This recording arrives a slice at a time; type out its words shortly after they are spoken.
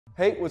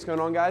Hey, what's going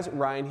on guys?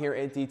 Ryan here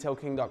at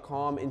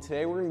detailking.com, and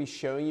today we're going to be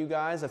showing you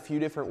guys a few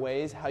different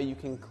ways how you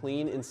can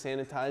clean and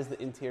sanitize the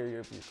interior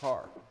of your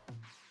car.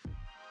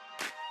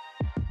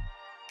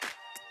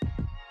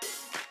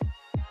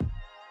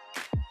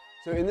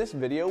 So in this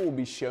video, we'll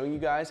be showing you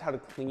guys how to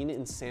clean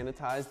and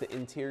sanitize the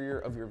interior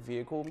of your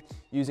vehicle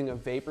using a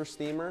vapor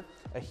steamer,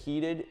 a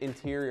heated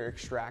interior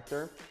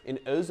extractor, an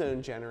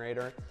ozone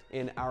generator,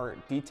 and our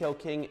Detail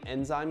King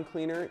ENZYME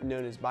cleaner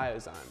known as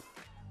BIO-ZYME.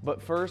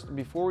 But first,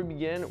 before we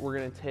begin, we're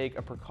going to take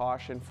a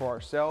precaution for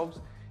ourselves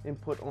and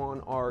put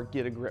on our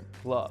Get a Grip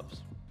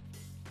gloves.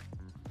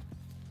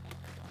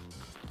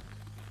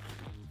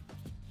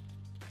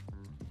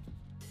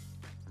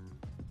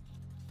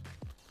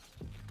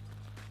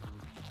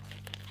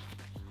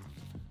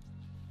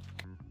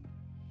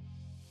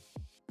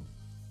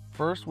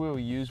 First, we will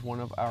use one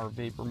of our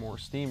VaporMore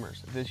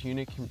steamers. This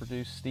unit can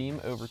produce steam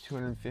over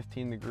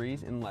 215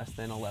 degrees in less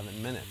than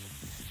 11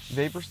 minutes.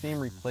 Vapor steam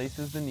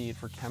replaces the need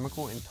for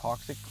chemical and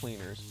toxic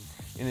cleaners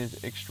and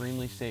is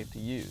extremely safe to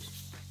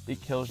use.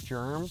 It kills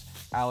germs,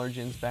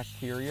 allergens,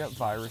 bacteria,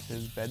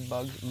 viruses, bed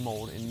bugs,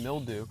 mold, and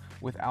mildew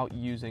without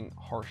using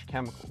harsh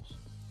chemicals.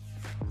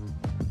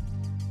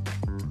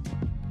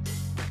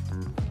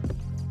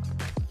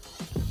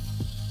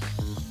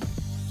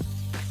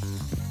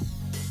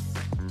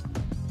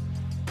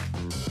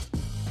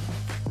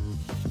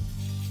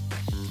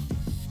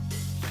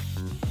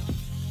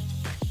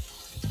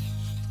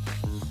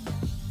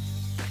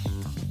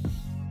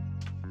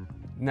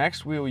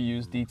 Next, we will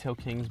use Detail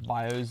King's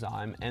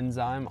BIO-ZYME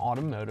ENZYME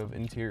Automotive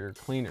Interior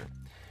Cleaner.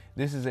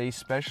 This is a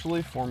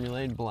specially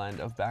formulated blend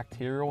of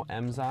bacterial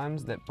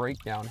enzymes that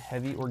break down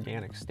heavy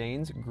organic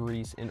stains,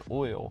 grease, and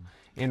oil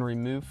and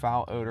remove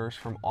foul odors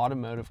from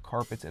automotive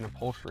carpets and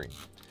upholstery.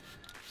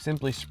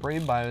 Simply spray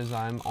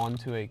BIO-ZYME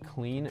onto a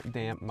clean,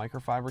 damp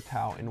microfiber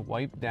towel and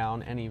wipe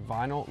down any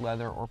vinyl,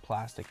 leather, or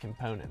plastic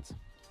components.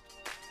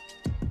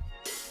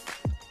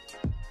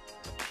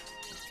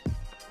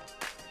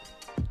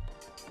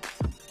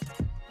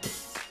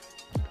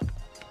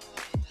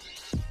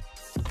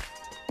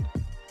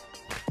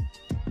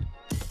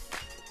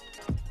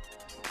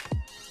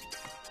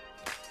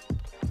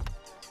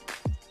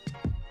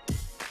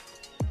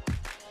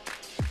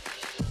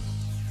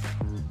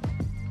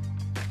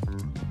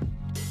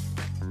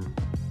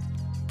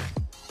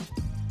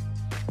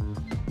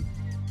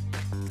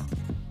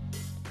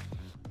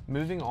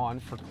 Moving on,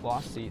 for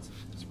cloth seats,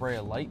 spray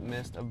a light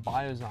mist of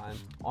BIO-ZYME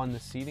on the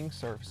seating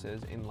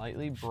surfaces and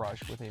lightly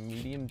brush with a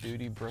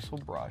medium-duty bristle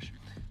brush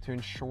to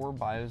ensure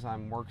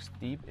BIO-ZYME works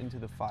deep into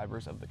the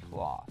fibers of the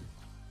cloth.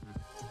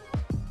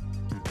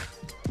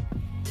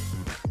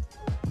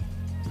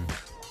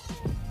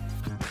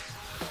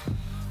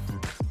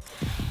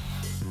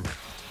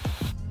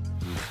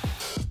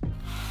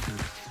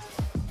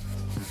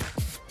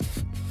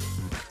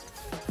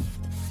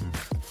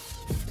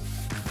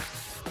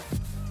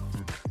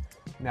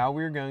 Now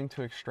we are going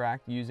to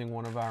extract using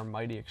one of our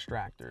mighty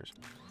extractors.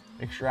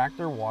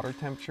 Extractor water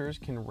temperatures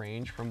can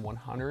range from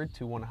 100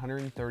 to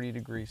 130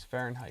 degrees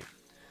Fahrenheit.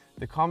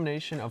 The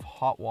combination of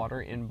hot water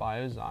and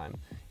BIO-ZYME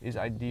is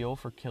ideal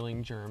for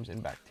killing germs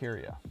and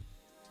bacteria.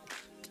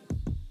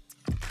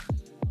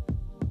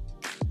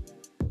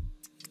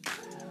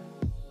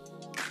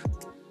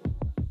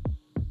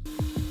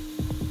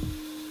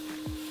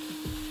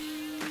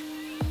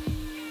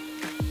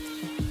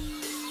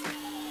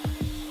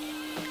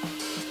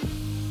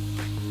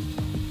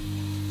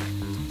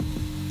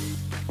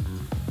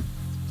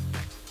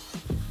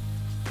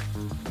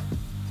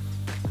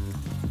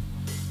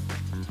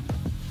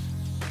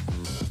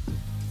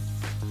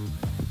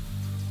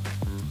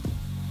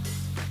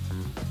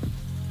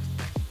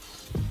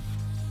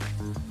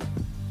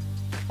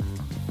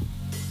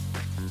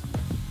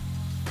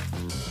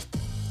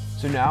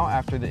 So now,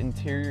 after the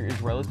interior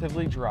is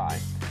relatively dry,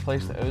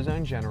 place the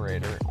ozone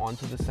generator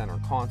onto the center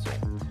console.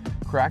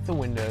 Crack the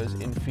windows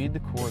and feed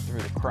the core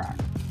through the crack.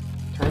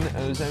 Turn the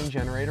ozone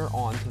generator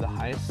on to the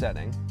highest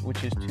setting,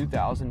 which is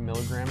 2,000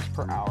 milligrams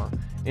per hour,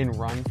 and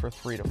run for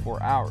 3 to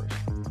 4 hours.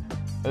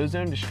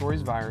 Ozone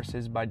destroys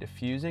viruses by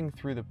diffusing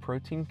through the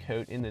protein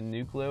coat in the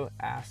nucleic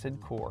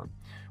core,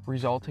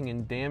 resulting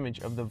in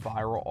damage of the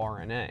viral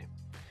RNA.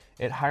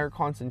 At higher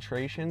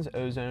concentrations,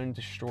 ozone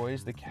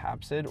destroys the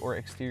capsid or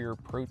exterior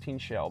protein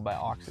shell by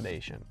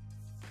oxidation.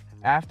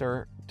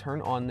 After,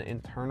 turn on the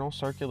internal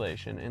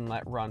circulation and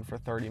let run for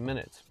 30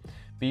 minutes.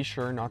 Be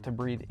sure not to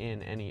breathe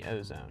in any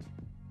ozone.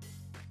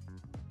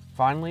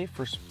 Finally,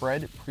 for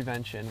spread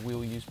prevention, we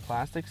will use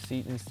plastic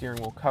seat and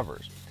steering wheel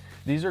covers.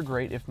 These are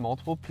great if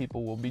multiple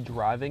people will be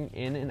driving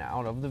in and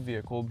out of the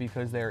vehicle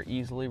because they are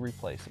easily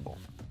replaceable.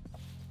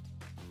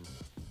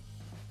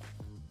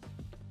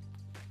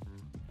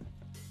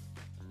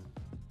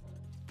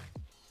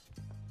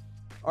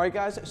 All right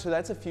guys, so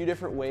that's a few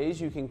different ways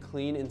you can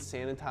clean and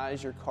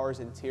sanitize your car's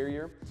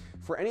interior.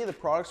 For any of the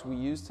products we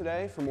use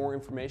today, for more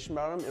information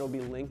about them, it'll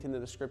be linked in the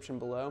description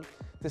below.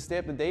 To stay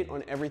up to date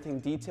on everything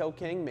Detail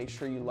King, make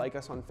sure you like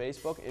us on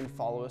Facebook and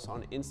follow us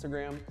on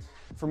Instagram.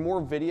 For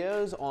more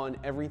videos on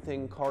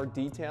everything car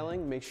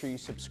detailing, make sure you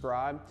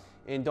subscribe.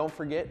 And don't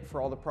forget,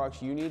 for all the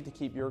products you need to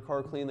keep your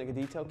car clean like a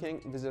Detail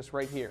King, visit us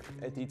right here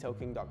at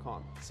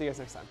detailking.com. See you guys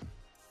next time.